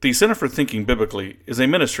The Center for Thinking Biblically is a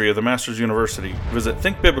ministry of the Masters University. Visit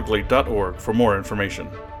thinkbiblically.org for more information.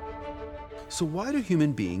 So why do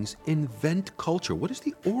human beings invent culture? What is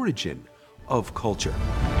the origin of culture?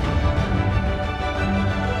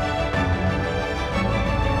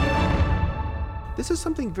 This is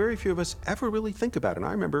something very few of us ever really think about. And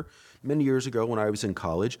I remember many years ago when I was in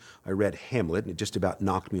college, I read Hamlet, and it just about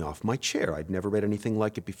knocked me off my chair. I'd never read anything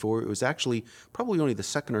like it before. It was actually probably only the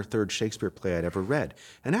second or third Shakespeare play I'd ever read.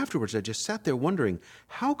 And afterwards, I just sat there wondering,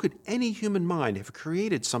 how could any human mind have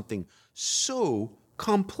created something so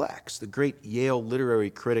complex? The great Yale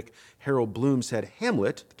literary critic Harold Bloom said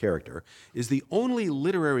Hamlet, the character, is the only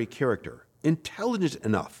literary character intelligent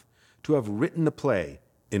enough to have written the play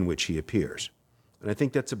in which he appears. And I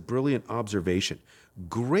think that's a brilliant observation.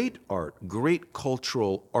 Great art, great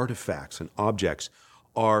cultural artifacts and objects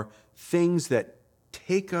are things that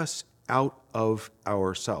take us out of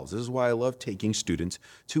ourselves. This is why I love taking students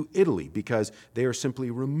to Italy, because they are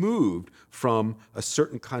simply removed from a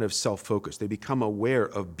certain kind of self-focus. They become aware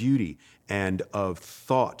of beauty and of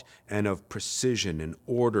thought and of precision and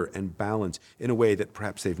order and balance in a way that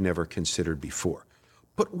perhaps they've never considered before.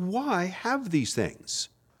 But why have these things?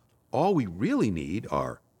 All we really need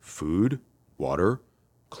are food, water,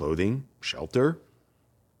 clothing, shelter.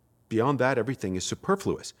 Beyond that, everything is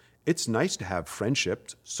superfluous. It's nice to have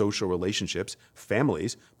friendships, social relationships,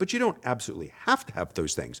 families, but you don't absolutely have to have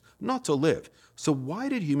those things, not to live. So why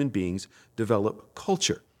did human beings develop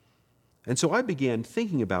culture? And so I began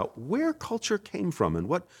thinking about where culture came from and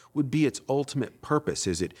what would be its ultimate purpose.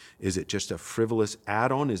 Is it just a frivolous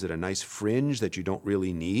add-on? Is it a nice fringe that you don't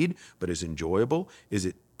really need but is enjoyable? Is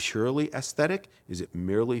it purely aesthetic? Is it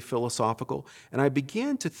merely philosophical? And I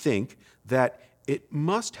began to think that it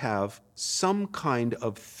must have some kind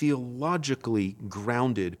of theologically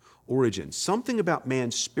grounded origin. Something about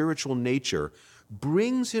man's spiritual nature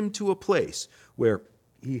brings him to a place where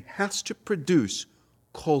he has to produce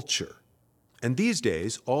culture. And these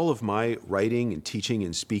days, all of my writing and teaching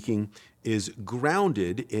and speaking is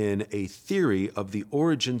grounded in a theory of the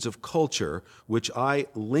origins of culture, which I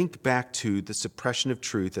link back to the suppression of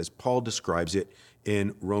truth as Paul describes it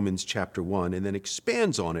in Romans chapter 1, and then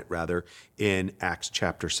expands on it, rather, in Acts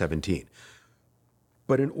chapter 17.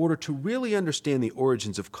 But in order to really understand the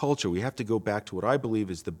origins of culture, we have to go back to what I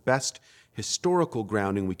believe is the best historical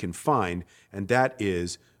grounding we can find, and that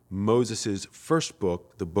is Moses' first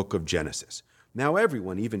book, the book of Genesis. Now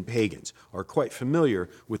everyone, even pagans, are quite familiar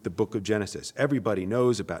with the book of Genesis. Everybody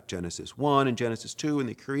knows about Genesis 1 and Genesis 2 and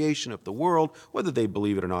the creation of the world. Whether they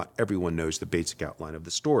believe it or not, everyone knows the basic outline of the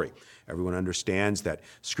story. Everyone understands that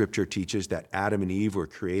Scripture teaches that Adam and Eve were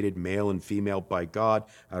created male and female by God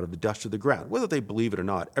out of the dust of the ground. Whether they believe it or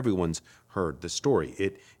not, everyone's heard the story.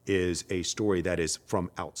 It is a story that is from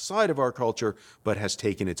outside of our culture, but has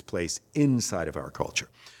taken its place inside of our culture.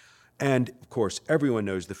 And, of course, everyone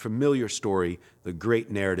knows the familiar story, the great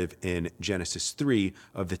narrative in Genesis 3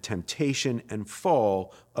 of the temptation and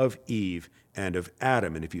fall of Eve and of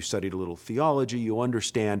Adam. And if you studied a little theology, you'll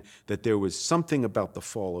understand that there was something about the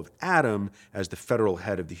fall of Adam as the federal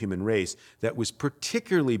head of the human race that was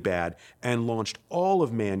particularly bad and launched all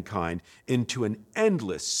of mankind into an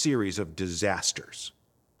endless series of disasters.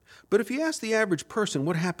 But if you ask the average person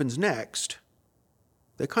what happens next,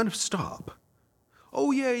 they kind of stop.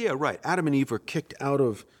 Oh, yeah, right. Adam and Eve were kicked out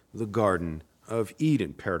of the Garden of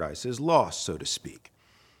Eden. Paradise is lost, so to speak.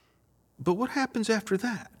 But what happens after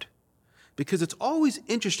that? Because it's always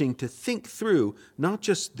interesting to think through not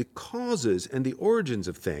just the causes and the origins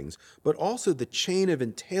of things, but also the chain of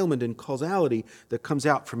entailment and causality that comes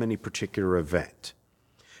out from any particular event.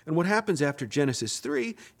 And what happens after Genesis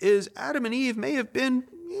 3 is Adam and Eve may have been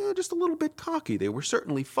just a little bit cocky. They were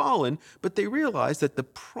certainly fallen, but they realized that the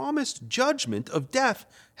promised judgment of death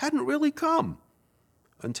hadn't really come.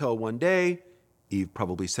 Until one day, Eve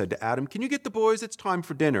probably said to Adam, "Can you get the boys? It's time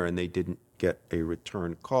for dinner." And they didn't get a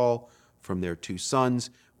return call from their two sons,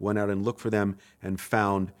 went out and looked for them, and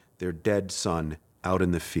found their dead son out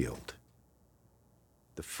in the field.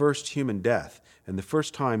 The first human death, and the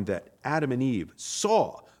first time that Adam and Eve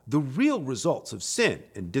saw the real results of sin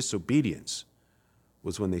and disobedience,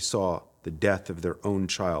 was when they saw the death of their own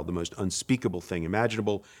child, the most unspeakable thing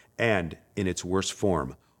imaginable, and in its worst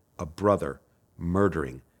form, a brother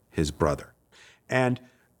murdering his brother. And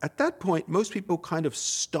at that point, most people kind of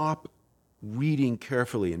stop reading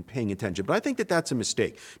carefully and paying attention. But I think that that's a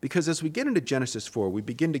mistake, because as we get into Genesis 4, we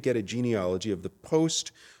begin to get a genealogy of the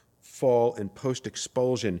post-fall and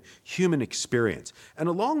post-expulsion human experience. And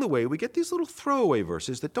along the way, we get these little throwaway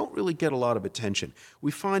verses that don't really get a lot of attention. We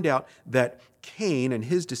find out that Cain and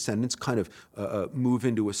his descendants kind of move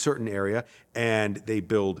into a certain area and they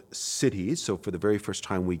build cities. So for the very first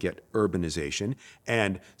time, we get urbanization.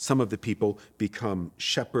 And some of the people become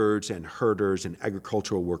shepherds and herders and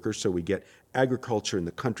agricultural workers. So we get agriculture in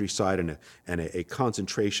the countryside and a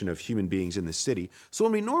concentration of human beings in the city. So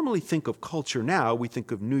when we normally think of culture now, we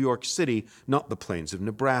think of New York City, not the plains of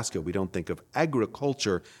Nebraska. We don't think of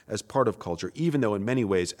agriculture as part of culture, even though in many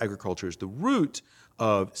ways agriculture is the root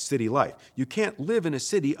of city life. You can't live in a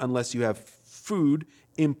city unless you have food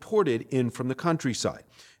imported in from the countryside.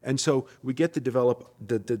 And so we get the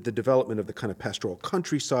development of the kind of pastoral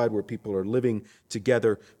countryside where people are living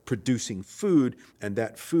together, producing food, and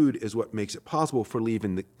that food is what makes it possible for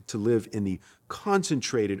to live in the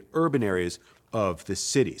concentrated urban areas of the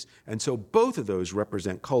cities. And so both of those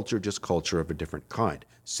represent culture, just culture of a different kind,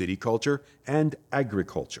 city culture and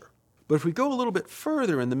agriculture. But if we go a little bit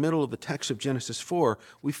further in the middle of the text of Genesis 4,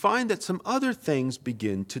 we find that some other things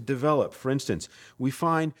begin to develop. For instance, we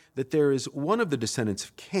find that there is one of the descendants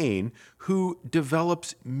of Cain who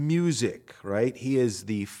develops music, right? He is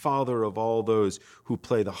the father of all those who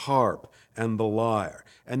play the harp and the lyre.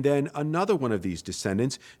 And then another one of these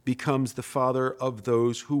descendants becomes the father of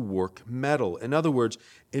those who work metal. In other words,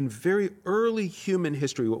 in very early human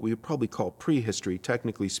history, what we would probably call prehistory,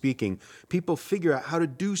 technically speaking, people figure out how to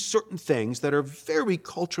do certain things that are very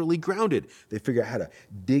culturally grounded. They figure out how to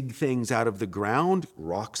dig things out of the ground,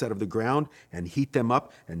 rocks out of the ground, and heat them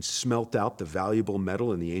up and smelt out the valuable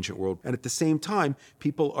metal in the ancient world. And at the same time,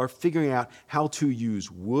 people are figuring out how to use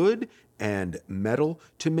wood and metal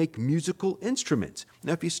to make musical instruments.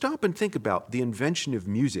 Now, if you stop and think about the invention of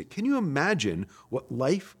music, can you imagine what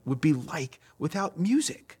life would be like without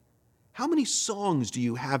music? How many songs do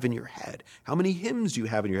you have in your head? How many hymns do you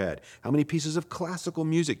have in your head? How many pieces of classical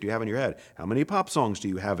music do you have in your head? How many pop songs do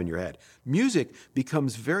you have in your head? Music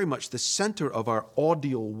becomes very much the center of our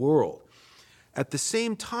audial world. At the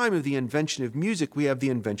same time of the invention of music, we have the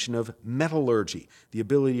invention of metallurgy, the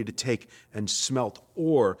ability to take and smelt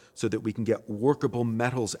ore so that we can get workable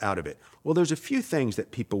metals out of it. Well, there's a few things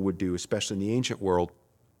that people would do, especially in the ancient world,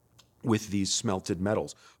 with these smelted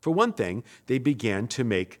metals. For one thing, they began to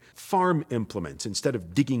make farm implements. Instead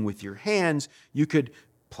of digging with your hands, you could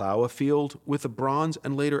plow a field with a bronze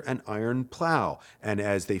and later an iron plow. And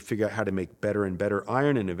as they figure out how to make better and better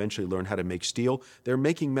iron and eventually learn how to make steel, they're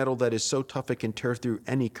making metal that is so tough it can tear through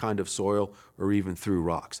any kind of soil or even through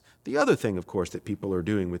rocks. The other thing, of course, that people are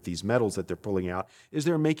doing with these metals that they're pulling out is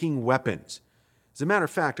they're making weapons. As a matter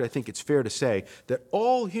of fact, I think it's fair to say that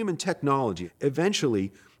all human technology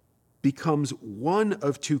eventually becomes one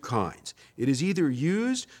of two kinds. It is either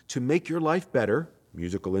used to make your life better,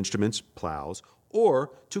 musical instruments, plows,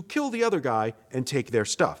 or to kill the other guy and take their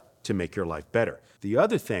stuff to make your life better. The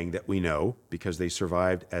other thing that we know, because they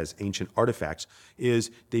survived as ancient artifacts,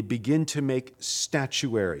 is they begin to make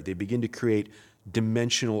statuary. They begin to create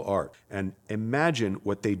dimensional art. And imagine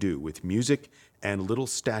what they do with music and little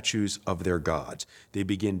statues of their gods. They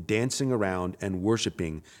begin dancing around and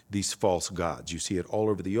worshiping these false gods. You see it all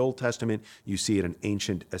over the Old Testament. You see it in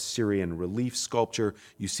ancient Assyrian relief sculpture.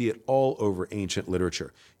 You see it all over ancient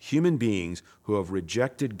literature. Human beings who have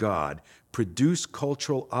rejected God produce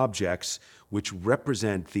cultural objects which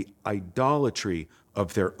represent the idolatry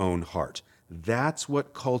of their own heart. That's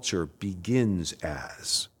what culture begins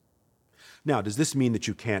as. Now, does this mean that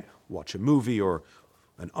you can't watch a movie or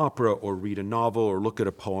an opera or read a novel or look at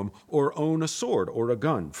a poem or own a sword or a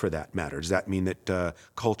gun for that matter? Does that mean that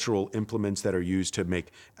cultural implements that are used to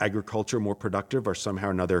make agriculture more productive are somehow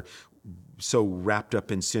or another so wrapped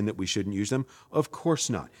up in sin that we shouldn't use them? Of course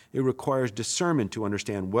not. It requires discernment to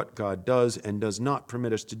understand what God does and does not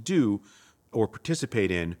permit us to do or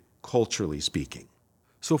participate in, culturally speaking.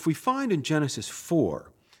 So if we find in Genesis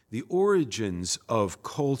 4 the origins of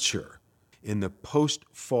culture in the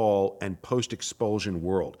post-fall and post-expulsion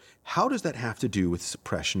world, how does that have to do with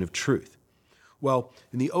suppression of truth? Well,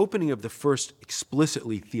 in the opening of the first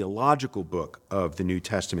explicitly theological book of the New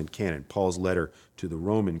Testament canon, Paul's letter to the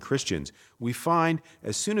Roman Christians, we find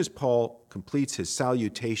as soon as Paul completes his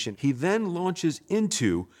salutation, he then launches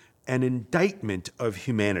into an indictment of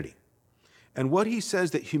humanity. And what he says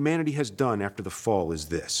that humanity has done after the fall is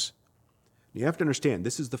this. You have to understand,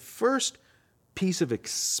 this is the first piece of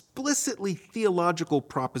explicitly theological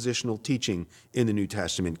propositional teaching in the New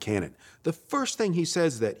Testament canon. The first thing he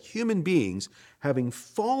says is that human beings, having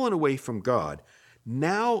fallen away from God,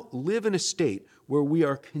 now live in a state where we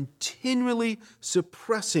are continually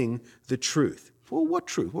suppressing the truth. Well, what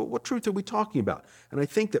truth? Well, what truth are we talking about? And I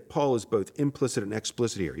think that Paul is both implicit and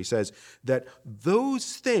explicit here. He says that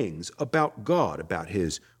those things about God, about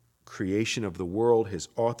his creation of the world, his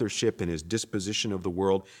authorship and his disposition of the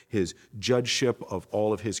world, his judgeship of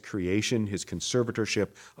all of his creation, his conservatorship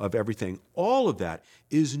of everything, all of that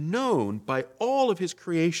is known by all of his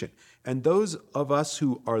creation. And those of us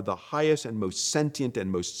who are the highest and most sentient and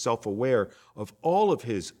most self-aware of all of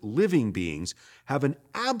his living beings have an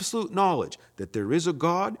absolute knowledge that there is a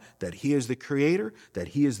God, that he is the creator, that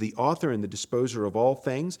he is the author and the disposer of all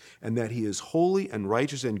things, and that he is holy and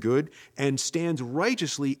righteous and good, and stands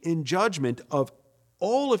righteously in judgment of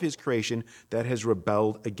all of his creation that has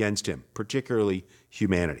rebelled against him, particularly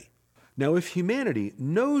humanity. Now, if humanity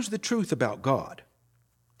knows the truth about God,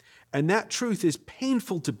 and that truth is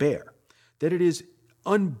painful to bear, that it is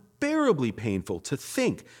unbearably painful to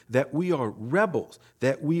think that we are rebels,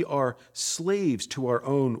 that we are slaves to our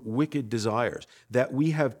own wicked desires, that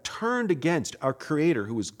we have turned against our Creator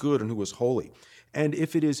who is good and who is holy. And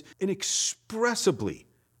if it is inexpressibly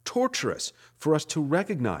torturous for us to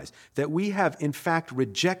recognize that we have in fact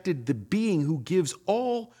rejected the being who gives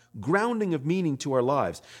all grounding of meaning to our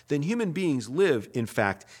lives, then human beings live, in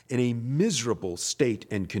fact, in a miserable state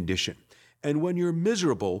and condition. And when you're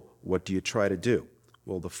miserable, what do you try to do?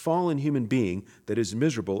 Well, the fallen human being that is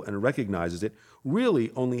miserable and recognizes it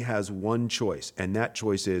really only has one choice, and that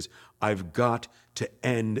choice is, I've got to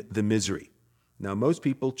end the misery. Now, most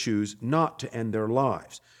people choose not to end their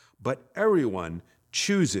lives, but everyone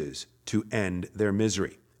chooses to end their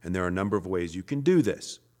misery. And there are a number of ways you can do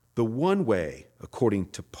this. The one way, according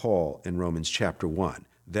to Paul in Romans chapter 1,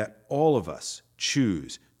 that all of us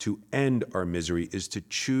choose to end our misery is to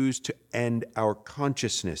choose to end our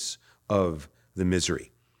consciousness of the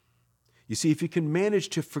misery. You see, if you can manage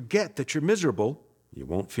to forget that you're miserable, you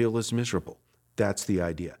won't feel as miserable. That's the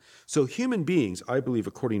idea. So human beings, I believe,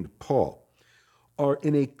 according to Paul, are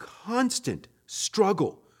in a constant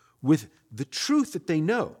struggle with the truth that they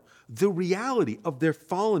know, the reality of their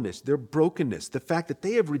fallenness, their brokenness, the fact that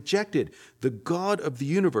they have rejected the God of the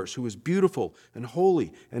universe who is beautiful and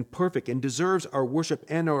holy and perfect and deserves our worship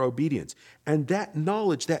and our obedience. And that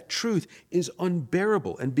knowledge, that truth is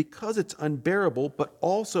unbearable. And because it's unbearable, but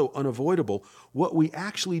also unavoidable, what we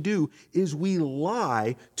actually do is we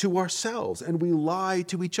lie to ourselves and we lie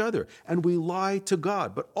to each other and we lie to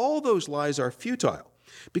God. But all those lies are futile.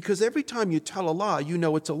 Because every time you tell a lie, you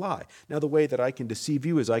know it's a lie. Now, the way that I can deceive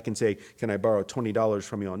you is I can say, can I borrow $20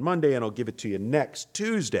 from you on Monday and I'll give it to you next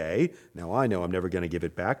Tuesday. Now, I know I'm never going to give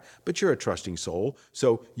it back, but you're a trusting soul,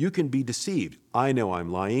 so you can be deceived. I know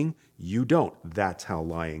I'm lying. You don't. That's how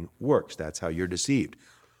lying works. That's how you're deceived.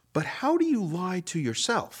 But how do you lie to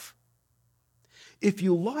yourself? If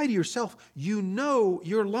you lie to yourself, you know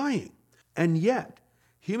you're lying. And yet,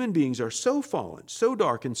 human beings are so fallen, so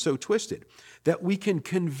dark, and so twisted that we can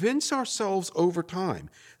convince ourselves over time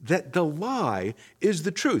that the lie is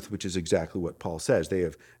the truth, which is exactly what Paul says. They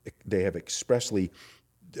have expressly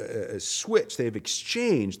switched, they have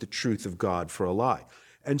exchanged the truth of God for a lie.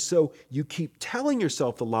 And so you keep telling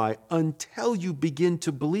yourself the lie until you begin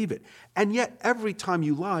to believe it. And yet every time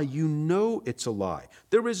you lie, you know it's a lie.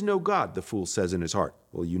 There is no God, the fool says in his heart.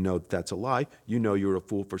 Well, you know that's a lie. You know you're a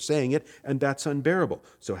fool for saying it, and that's unbearable.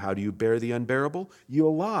 So how do you bear the unbearable? You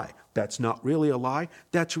lie. That's not really a lie.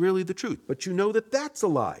 That's really the truth. But you know that that's a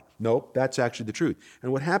lie. Nope, that's actually the truth.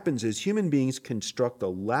 And what happens is human beings construct a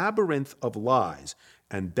labyrinth of lies,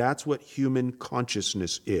 and that's what human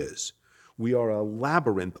consciousness is. We are a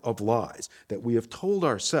labyrinth of lies that we have told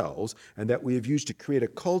ourselves and that we have used to create a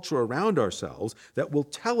culture around ourselves that will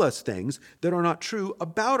tell us things that are not true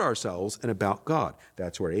about ourselves and about God.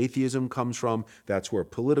 That's where atheism comes from. That's where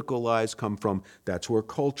political lies come from. That's where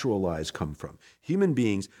cultural lies come from. Human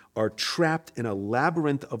beings are trapped in a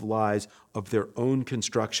labyrinth of lies of their own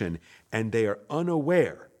construction, and they are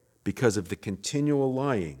unaware, because of the continual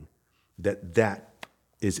lying, that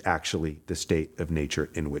is actually the state of nature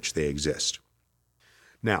in which they exist.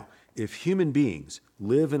 Now, if human beings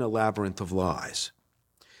live in a labyrinth of lies,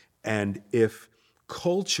 and if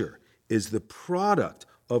culture is the product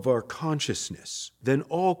of our consciousness, then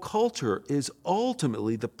all culture is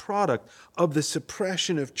ultimately the product of the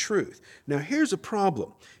suppression of truth. Now, here's a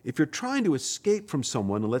problem. If you're trying to escape from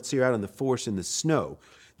someone, and let's say you're out on the forest in the snow,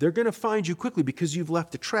 they're going to find you quickly because you've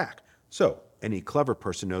left a track. So, any clever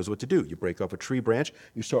person knows what to do. You break off a tree branch,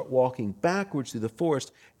 you start walking backwards through the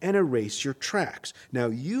forest and erase your tracks. Now,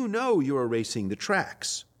 you know you're erasing the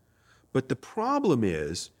tracks. But the problem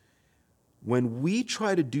is, when we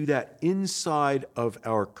try to do that inside of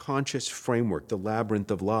our conscious framework, the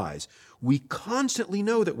labyrinth of lies, we constantly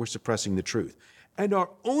know that we're suppressing the truth. And our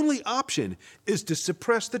only option is to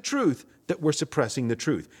suppress the truth that we're suppressing the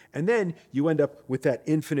truth. And then you end up with that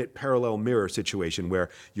infinite parallel mirror situation where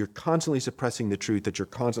you're constantly suppressing the truth, that you're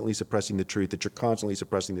constantly suppressing the truth, that you're constantly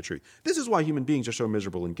suppressing the truth. This is why human beings are so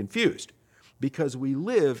miserable and confused, because we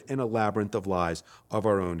live in a labyrinth of lies of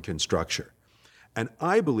our own construction. And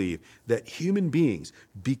I believe that human beings,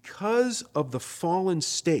 because of the fallen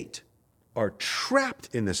state, are trapped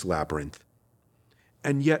in this labyrinth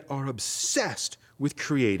and yet are obsessed with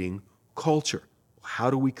creating culture.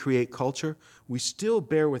 How do we create culture? We still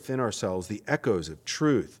bear within ourselves the echoes of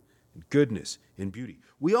truth, and goodness, and beauty.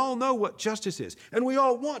 We all know what justice is, and we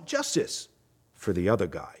all want justice for the other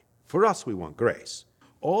guy. For us, we want grace.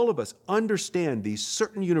 All of us understand these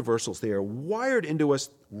certain universals. They are wired into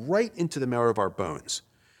us right into the marrow of our bones.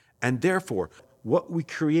 And therefore, what we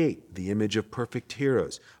create, the image of perfect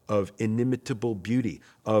heroes, of inimitable beauty,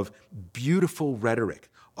 of beautiful rhetoric,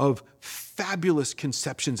 of fabulous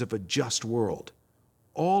conceptions of a just world,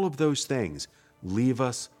 all of those things leave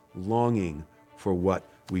us longing for what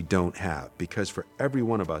we don't have, because for every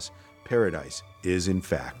one of us, paradise is in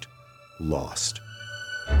fact lost.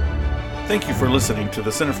 Thank you for listening to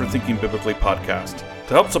the Center for Thinking Biblically podcast.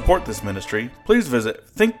 To help support this ministry, please visit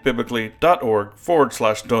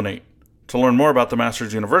thinkbiblically.org/donate. To learn more about the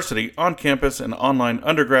Masters University on campus and online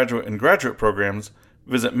undergraduate and graduate programs,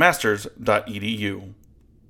 visit masters.edu.